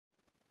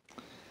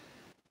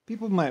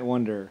people might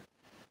wonder,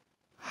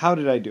 how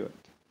did I do it?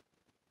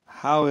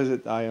 How is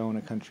it I own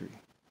a country?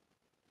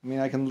 I mean,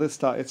 I can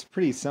list out, it's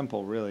pretty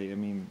simple, really. I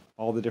mean,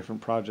 all the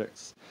different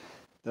projects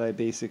that I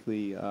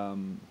basically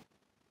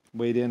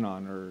weighed in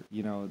on, or,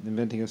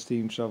 inventing a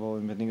steam shovel,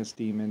 inventing a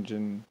steam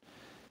engine,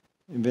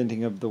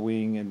 inventing of the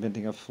wing,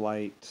 inventing of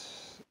flight,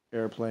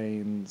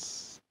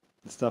 airplanes,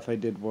 the stuff I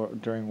did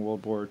during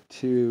World War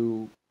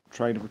II,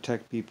 trying to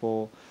protect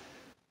people,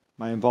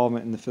 my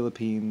involvement in the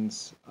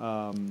Philippines,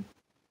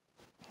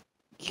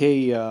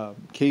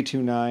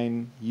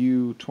 K29,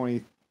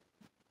 U20,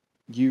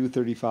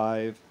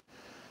 U35,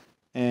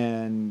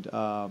 and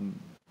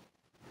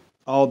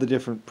all the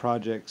different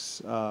projects,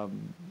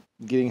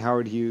 getting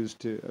Howard Hughes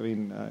to,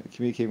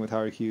 communicating with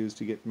Howard Hughes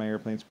to get my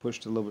airplanes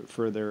pushed a little bit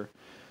further.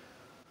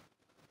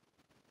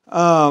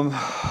 Like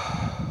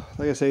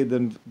I say,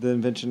 the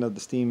invention of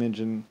the steam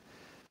engine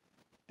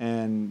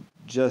and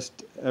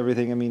just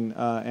everything.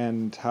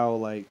 And how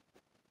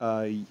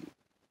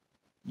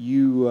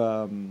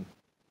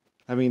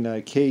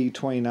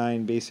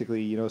K29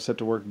 basically, set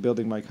to work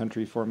building my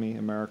country for me,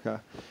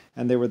 America,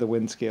 and they were the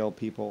wind scale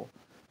people,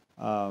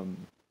 or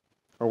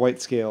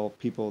white scale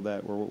people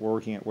that were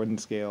working at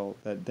wind scale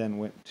that then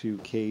went to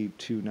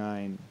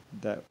K29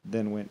 that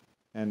then went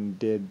and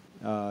did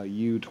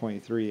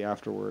U23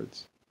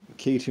 afterwards.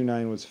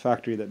 K29 was a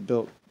factory that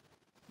built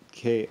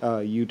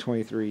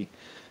U23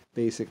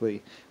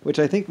 basically, which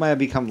I think might have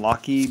become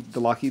the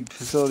Lockheed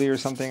facility or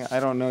something. I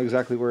don't know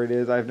exactly where it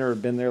is. I've never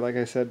been there, like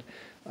I said.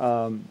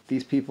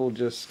 These people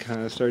just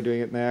kind of started doing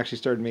it, and they actually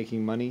started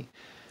making money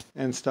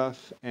and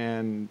stuff.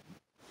 And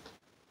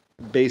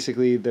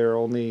basically, their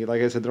only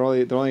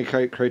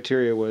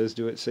criteria was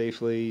do it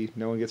safely,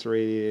 no one gets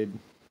raided,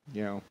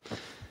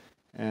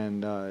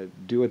 and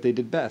do what they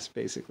did best,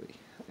 basically,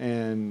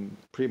 and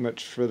pretty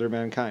much further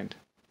mankind.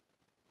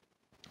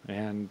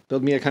 And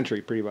build me a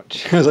country, pretty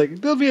much. I was like,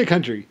 build me a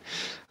country.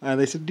 And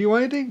they said, do you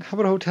want anything? How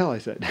about a hotel? I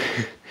said.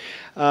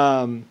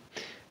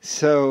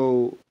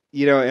 So,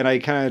 and I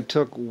kind of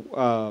took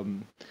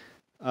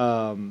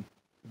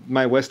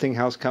my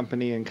Westinghouse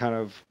company and kind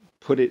of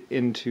put it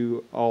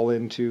into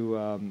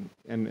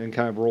and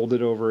kind of rolled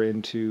it over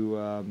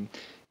into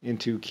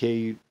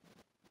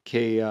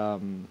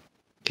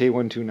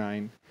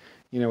K129,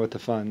 with the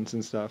funds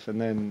and stuff. And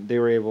then they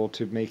were able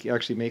to make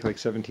like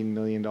 $17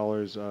 million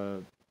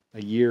a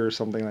year or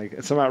something,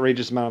 like some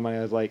outrageous amount of money.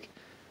 I was like,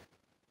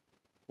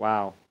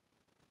 wow,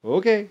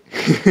 okay.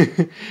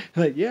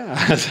 Like, yeah.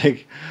 I was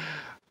like,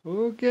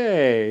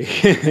 okay.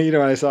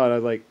 When I saw it, I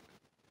was like,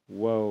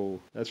 whoa,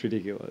 that's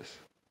ridiculous.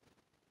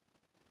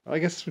 Well, I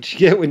guess that's what you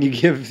get when you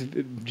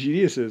give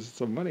geniuses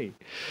some money.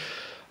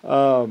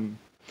 What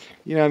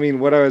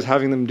I was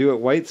having them do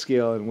at white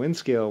scale and wind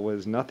scale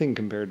was nothing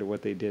compared to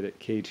what they did at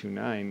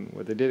K29.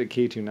 What they did at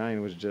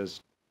K29 was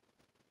just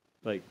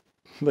like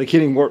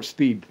hitting warp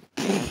speed.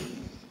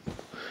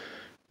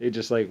 It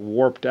just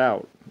warped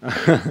out.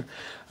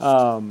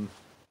 And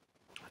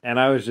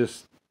I was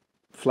just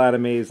flat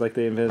amazed. Like,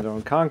 they invented their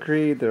own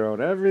concrete, their own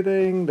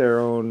everything,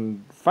 their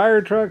own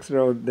fire trucks,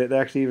 they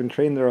actually even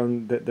trained their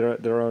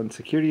own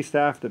security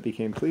staff that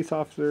became police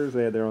officers.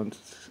 They had their own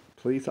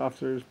police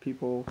officers,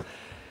 people,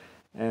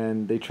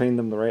 and they trained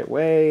them the right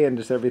way, and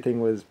just everything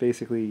was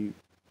basically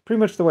pretty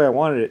much the way I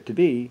wanted it to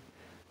be,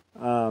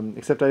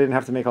 except I didn't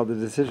have to make all the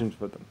decisions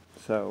with them,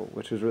 so,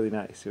 which was really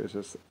nice. It was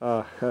just,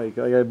 I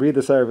breathed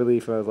a sigh of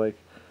relief, and I was like,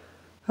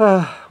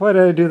 why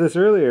did I do this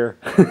earlier?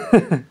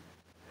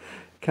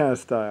 Kind of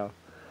style.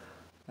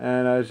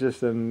 And I was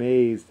just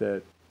amazed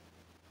at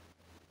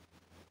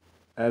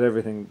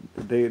everything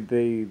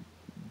they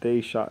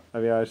shot. I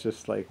was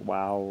just like,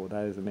 wow,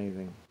 that is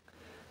amazing.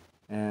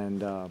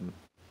 And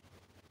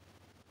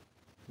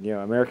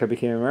America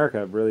became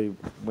America really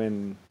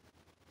when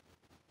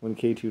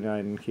K29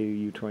 and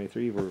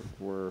KU23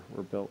 were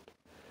built.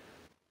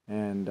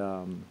 And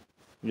I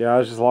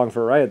was just along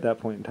for a ride at that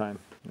point in time.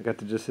 I got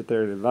to just sit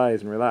there and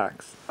advise and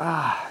relax.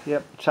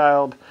 Yep,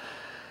 child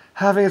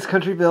having his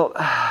country built.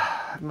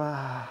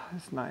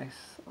 It's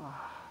nice.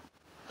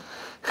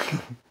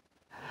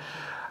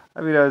 I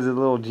was a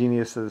little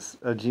genius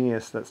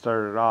that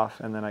started it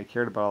off, and then I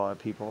cared about a lot of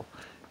people,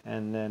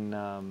 and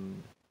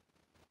then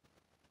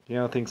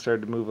things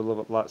started to move a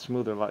lot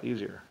smoother, a lot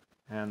easier,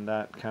 and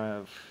that kind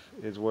of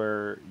is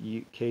where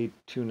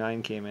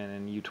K29 came in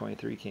and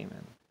U23 came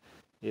in,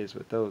 is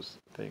with those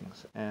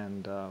things,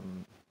 and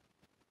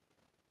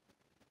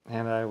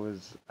I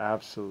was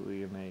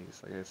absolutely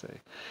amazed, like I say.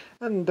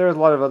 And there's a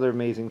lot of other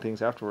amazing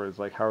things afterwards,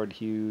 like Howard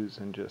Hughes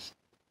and just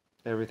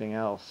everything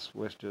else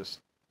was just,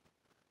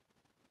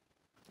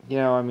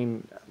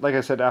 like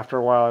I said, after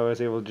a while I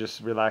was able to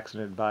just relax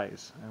and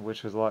advise,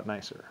 which was a lot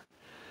nicer.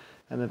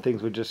 And then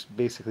things would just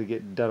basically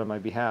get done on my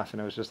behalf,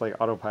 and it was just like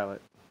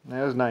autopilot. And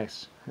it was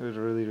nice. It was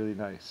really, really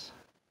nice.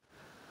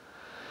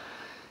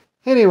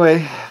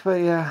 Anyway,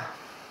 but yeah.